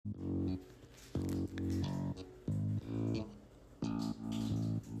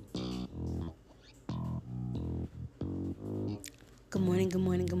Good morning, good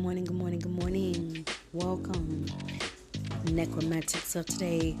morning, good morning, good morning, good morning. Welcome. Necromantics of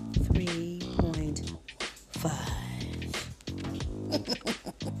today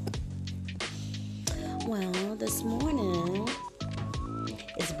 3.5. Well, this morning,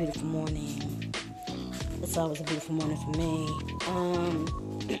 it's a beautiful morning. It's always a beautiful morning for me.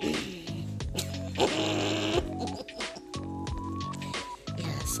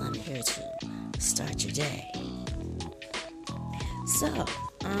 Yes, I'm here to start your day. So,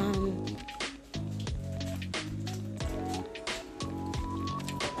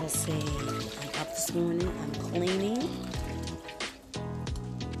 let's see. I'm up this morning. I'm cleaning.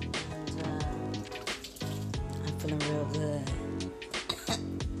 And I'm feeling real good.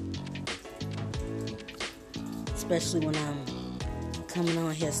 Especially when I'm coming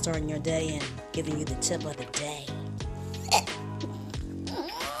on here, starting your day and giving you the tip of the day.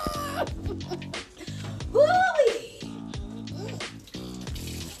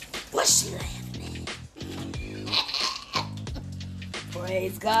 What's she laughing at?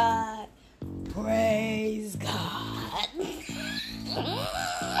 Praise God. Praise God.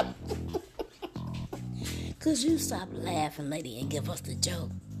 Could you stop laughing, lady, and give us the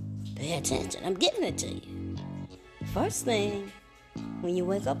joke? Pay attention. I'm giving it to you. First thing, when you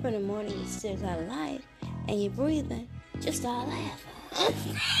wake up in the morning, you still got a life, and you're breathing, just start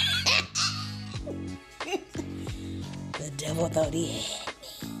laughing. The devil thought he had me.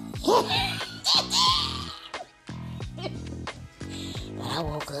 But I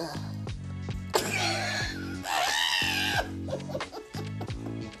woke up.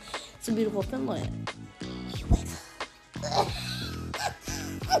 It's a beautiful feeling. You wake up.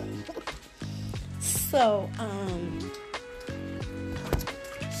 So,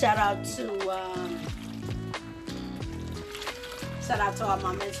 shout out to all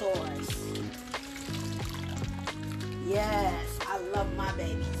my mentors. Yes, I love my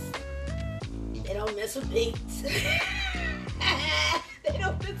babies. They don't miss a beat. They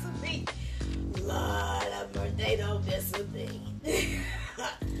don't miss a beat. Lord of mercy, they don't miss a beat.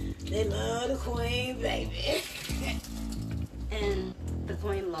 They love the queen, baby. And the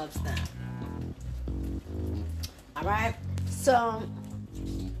queen loves them. Alright? So,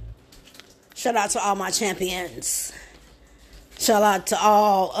 shout out to all my champions. Shout out to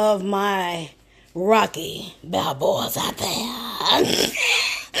all of my Rocky Balboas out there.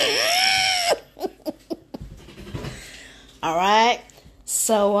 Alright?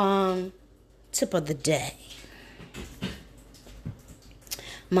 So, tip of the day.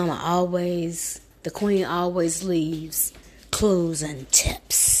 The queen always leaves clues and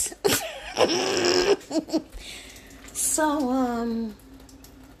tips. So,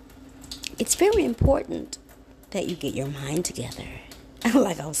 it's very important that you get your mind together.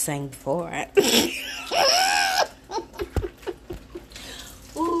 Like I was saying before.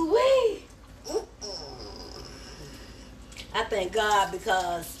 Ooh-wee. I thank God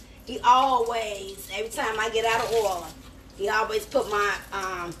because he always, every time I get out of order, he always put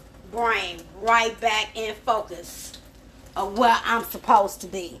my brain right back in focus of where I'm supposed to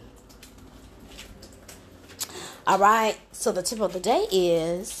be. Alright, so the tip of the day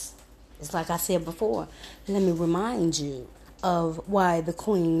is like I said before, let me remind you of why the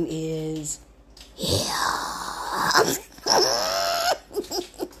queen is here.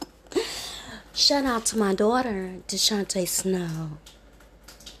 Shout out to my daughter, Deshante Snow.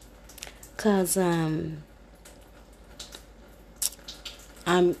 Cause I'm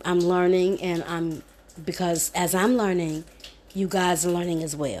learning, and because as I'm learning, you guys are learning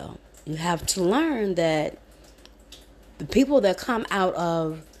as well. You have to learn that the people that come out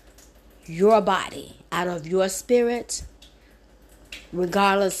of your body, out of your spirit,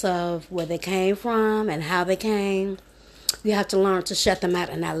 regardless of where they came from and how they came, you have to learn to shut them out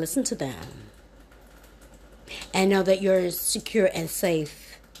and not listen to them. And know that you're secure and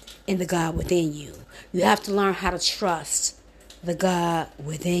safe in the God within you. You have to learn how to trust the God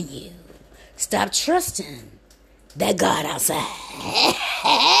within you. Stop trusting that God outside.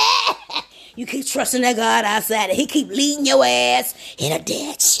 You keep trusting that God outside and he keep leading your ass in a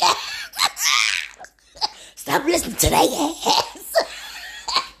ditch. Stop listening to that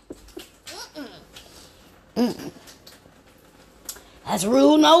ass. That's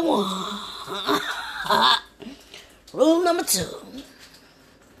rule number 1. Rule number 2.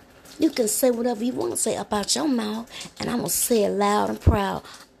 You can say whatever you want to say about your mouth, and I'm going to say it loud and proud.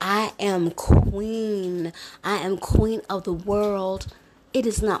 I am queen. I am queen of the world. It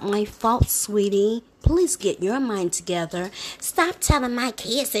is not my fault, sweetie. Please get your mind together. Stop telling my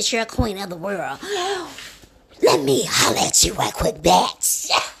kids that you're a queen of the world. Let me holler at you right quick, bitch.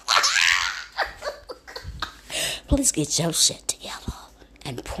 please get your shit together.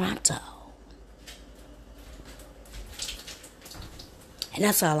 And pronto. And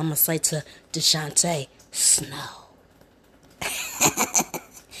that's all I'm going to say to DeShante Snow.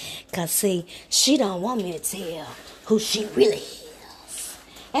 Because, see, she don't want me to tell who she really is.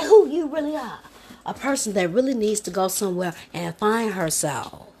 And who you really are. A person that really needs to go somewhere and find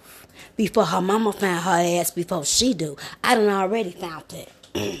herself. Before her mama found her ass before she do. I done already found it.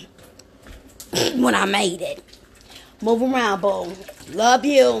 When I made it. Move around, boo. Love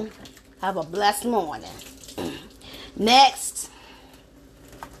you. Have a blessed morning. Next.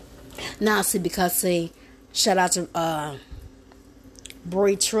 Now, see, shout out to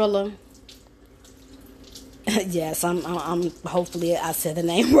Bree Triller. Yes, I'm hopefully I said the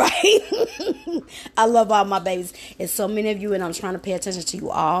name right. I love all my babies. It's so many of you, and I'm trying to pay attention to you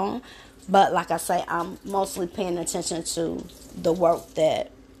all. But like I say, I'm mostly paying attention to the work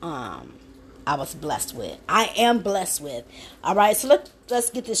that I was blessed with. I am blessed with. All right, so let's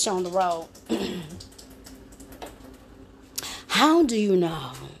get this show on the road. How do you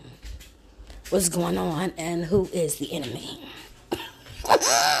know what's going on and who is the enemy?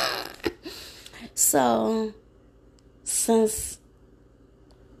 So, since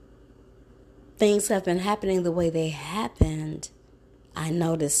things have been happening the way they happened, I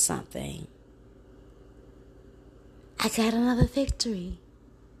noticed something. I got another victory.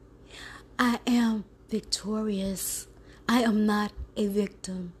 I am victorious. I am not a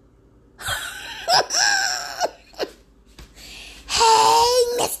victim. Hey,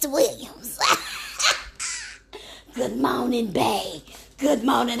 Mr. Williams. Good morning, babe. Good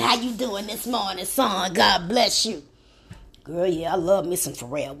morning. How you doing this morning, son? God bless you. Girl, yeah, I love me some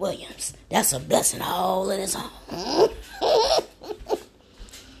Pharrell Williams. That's a blessing all in his own.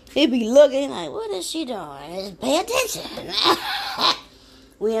 He be looking like, what is she doing? Pay attention.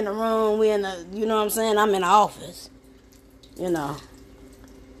 We in the room, you know what I'm saying? I'm in the office, you know.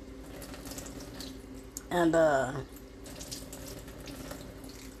 And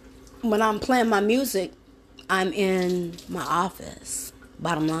when I'm playing my music, I'm in my office.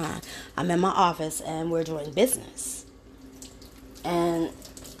 Bottom line, I'm in my office and we're doing business. And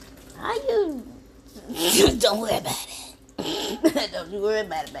how you... Don't worry about it. Don't you worry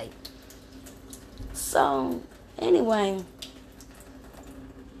about it, baby. So, anyway...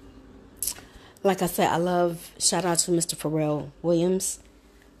 Like I said, I love, shout out to Mr. Pharrell Williams,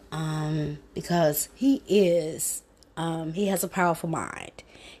 because he has a powerful mind,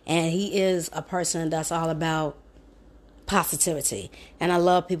 and he is a person that's all about positivity, and I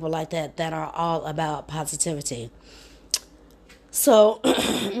love people like that are all about positivity. So,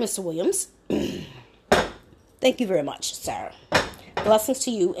 Mr. Williams, thank you very much, sir. Blessings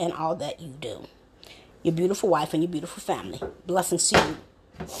to you and all that you do. Your beautiful wife and your beautiful family. Blessings to you.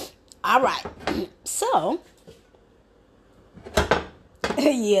 All right, so,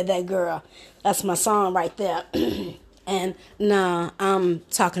 yeah, that girl, that's my song right there. And nah, I'm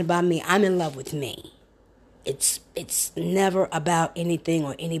talking about me. I'm in love with me. It's never about anything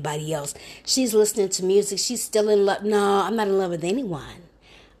or anybody else. She's listening to music. She's still in love. No, I'm not in love with anyone.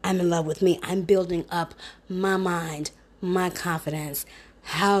 I'm in love with me. I'm building up my mind, my confidence.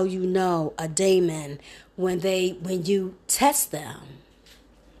 How you know a demon when you test them.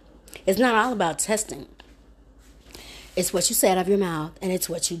 It's not all about testing. It's what you say out of your mouth, and it's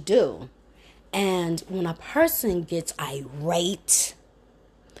what you do. And when a person gets irate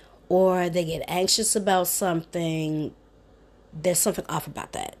or they get anxious about something, there's something off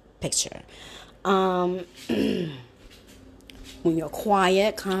about that picture. When you're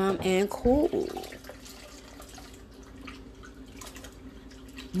quiet, calm, and cool,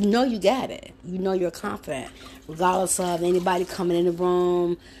 you know you got it. You know you're confident. Regardless of anybody coming in the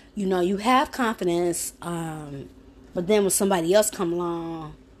room, you know you have confidence. But then when somebody else come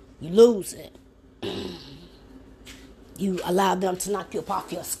along, you lose it. You allow them to knock you up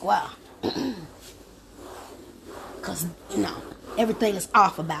off your square. Because, you know, everything is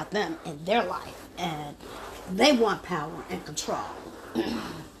off about them in their life. And they want power and control.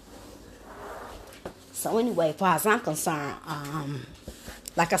 So anyway, as far as I'm concerned,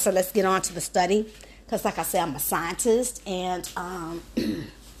 like I said, let's get on to the study. Because like I said, I'm a scientist. And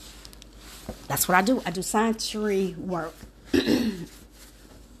that's what I do. I do scientific work.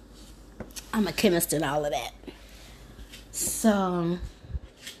 I'm a chemist and all of that. So,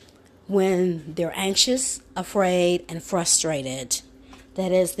 when they're anxious, afraid, and frustrated,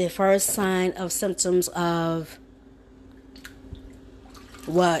 that is the first sign of symptoms of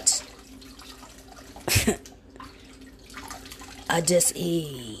what? A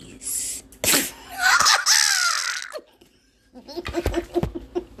dis-ease.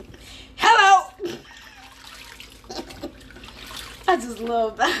 Hello.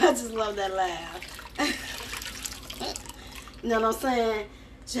 I just love that laugh. You know what I'm saying?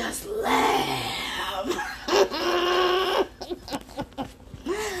 Just laugh.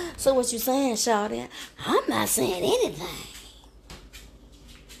 So what you saying, shawty? I'm not saying anything.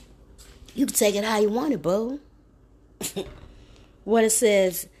 You can take it how you want it, boo. What it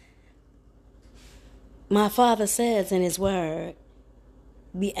says, my Father says in his word,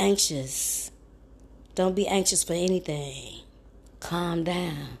 be anxious. Don't be anxious for anything. Calm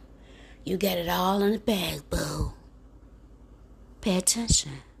down. You got it all in the bag, boo. Pay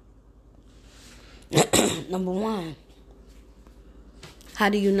attention. Number one. How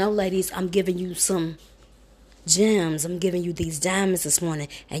do you know, ladies? I'm giving you some gems. I'm giving you these diamonds this morning,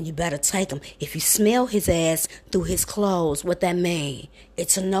 and you better take them. If you smell his ass through his clothes, what that mean?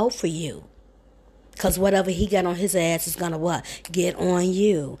 It's a no for you. Because whatever he got on his ass is going to what? Get on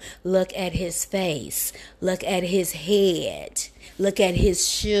you. Look at his face. Look at his head. Look at his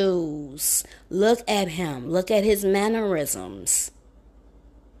shoes. Look at him. Look at his mannerisms.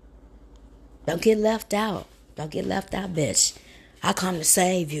 Don't get left out. Don't get left out, bitch. I come to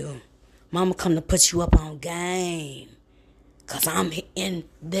save you. Mama come to put you up on game. Because I'm in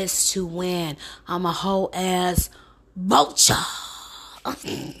this to win. I'm a whole ass vulture.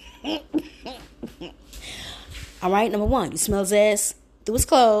 All right, number one, you smell his ass through his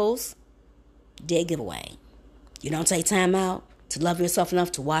clothes. Dead giveaway. You don't take time out to love yourself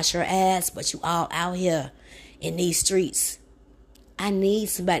enough to wash your ass, but you all out here in these streets. I need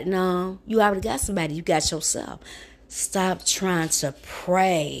somebody. No, you already got somebody. You got yourself. Stop trying to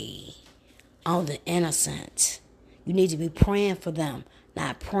prey on the innocent. You need to be praying for them,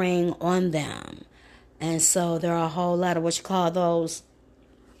 not preying on them. And so there are a whole lot of what you call those.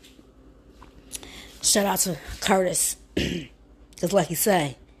 Shout out to Curtis. Because like you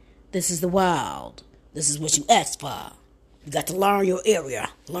say, this is the wild. This is what you asked for. You got to learn your area.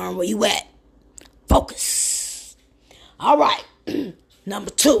 Learn where you at. Focus. All right.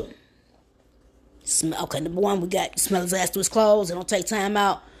 Number two. Okay, number one, we got smell his ass through his clothes and don't take time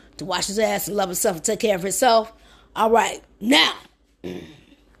out to wash his ass and love himself and take care of himself. All right. Now,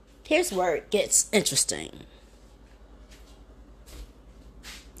 here's where it gets interesting.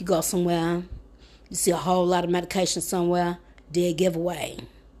 You go somewhere. You see a whole lot of medication somewhere, dead giveaway.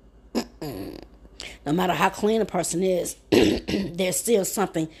 No matter how clean a person is, there's still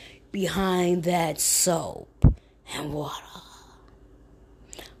something behind that soap and water.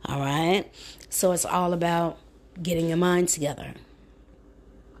 All right? So it's all about getting your mind together.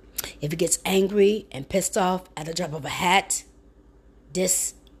 If it gets angry and pissed off at the drop of a hat,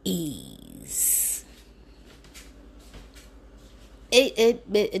 dis-ease.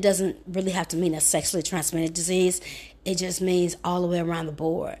 It doesn't really have to mean a sexually transmitted disease. It just means all the way around the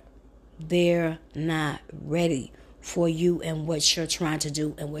board. They're not ready for you and what you're trying to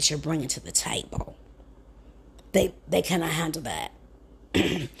do and what you're bringing to the table. They cannot handle that.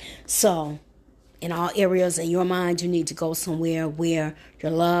 So, in all areas in your mind, you need to go somewhere where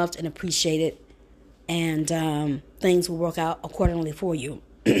you're loved and appreciated, and things will work out accordingly for you.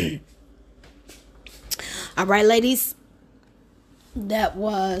 All right, ladies. That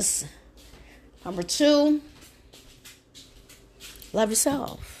was number two. Love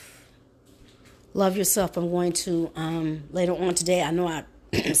yourself. Love yourself. I'm going to, later on today, I know I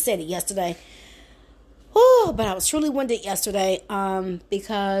said it yesterday. Oh, but I was truly winded yesterday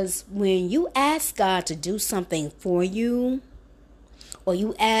because when you ask God to do something for you, or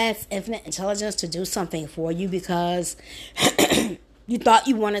you ask infinite intelligence to do something for you because you thought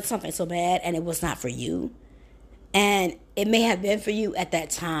you wanted something so bad and it was not for you, and it may have been for you at that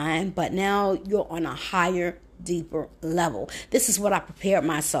time, but now you're on a higher, deeper level. This is what I prepared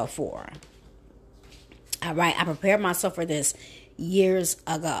myself for. All right, I prepared myself for this years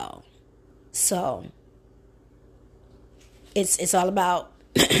ago. So it's all about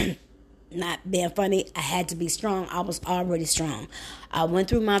not being funny. I had to be strong. I was already strong. I went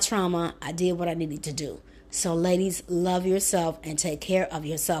through my trauma. I did what I needed to do. So ladies, love yourself and take care of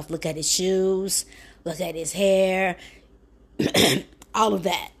yourself. Look at his shoes. Look at his hair. All of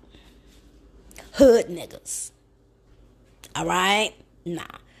that. Hood niggas. All right? Nah.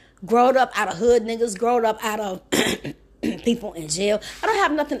 Growed up out of hood niggas. Growed up out of people in jail. I don't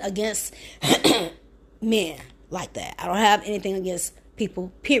have nothing against men like that. I don't have anything against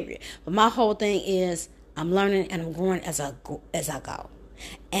people, period. But my whole thing is I'm learning and I'm growing as I go.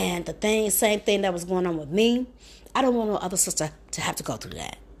 And same thing that was going on with me, I don't want no other sister to have to go through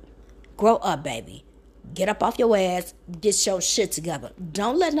that. Grow up, baby. Get up off your ass. Get your shit together.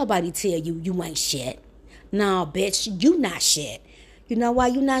 Don't let nobody tell you you ain't shit. No, bitch, you not shit. You know why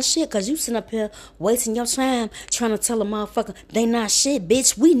you not shit? Because you sitting up here wasting your time trying to tell a motherfucker they not shit,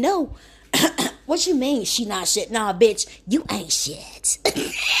 bitch. We know. What you mean she not shit? Nah, bitch, you ain't shit.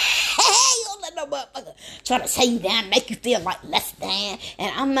 You don't let no motherfucker try to tear you down, make you feel like less than.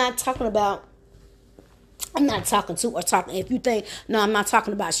 And I'm not talking to or talking. If you think, no, I'm not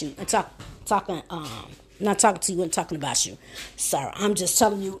talking about you. I'm not talking to you and talking about you, sir. I'm just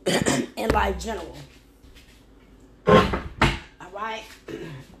telling you in life general. All right?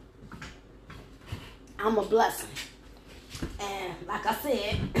 I'm a blessing. And like I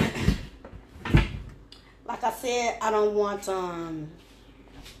said, I don't want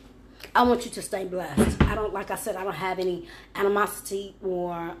I want you to stay blessed. I don't have any animosity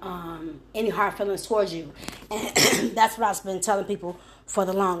or any hard feelings towards you. And that's what I've been telling people for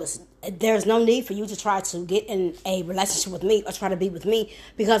the longest. There's no need for you to try to get in a relationship with me or try to be with me,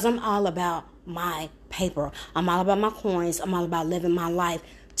 because I'm all about my paper. I'm all about my coins. I'm all about living my life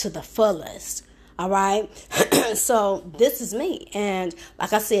to the fullest. All right? So this is me. And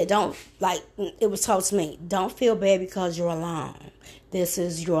like I said, it was told to me, don't feel bad because you're alone. This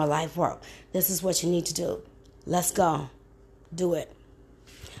is your life work. This is what you need to do. Let's go. Do it.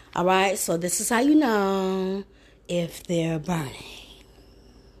 All right? So this is how you know if they're burning.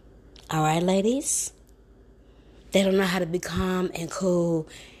 All right, ladies? They don't know how to be calm and cool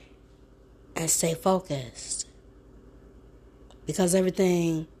and stay focused, because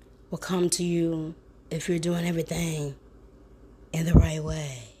everything will come to you if you're doing everything in the right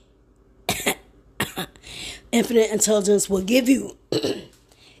way. Infinite intelligence will give you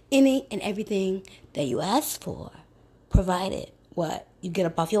any and everything that you ask for, provided what? You get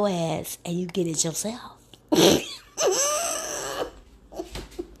up off your ass and you get it yourself.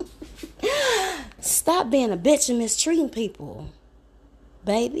 Stop being a bitch and mistreating people,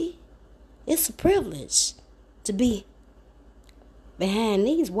 baby. It's a privilege to be behind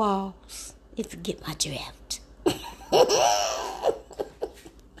these walls, if you get my drift.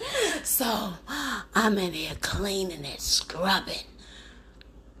 So, I'm in here cleaning and scrubbing,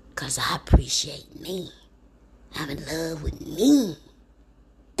 because I appreciate me. I'm in love with me.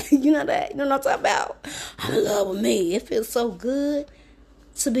 You know that? You know what I'm talking about? I'm in love with me. It feels so good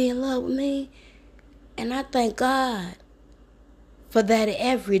to be in love with me. And I thank God for that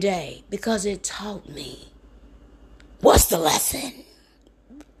every day, because it taught me. What's the lesson?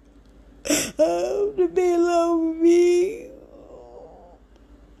 To be in love with me.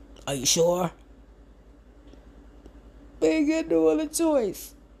 Are you sure? We ain't got no other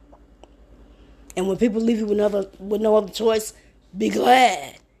choice. And when people leave you with no other choice, be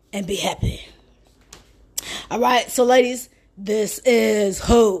glad and be happy. All right, so ladies, this is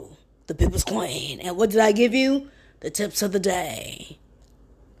who? The People's Queen. And what did I give you? The tips of the day.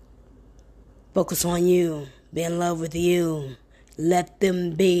 Focus on you. Be in love with you. Let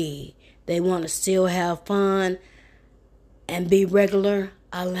them be. They want to still have fun and be regular.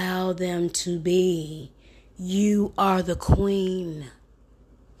 Allow them to be. You are the queen.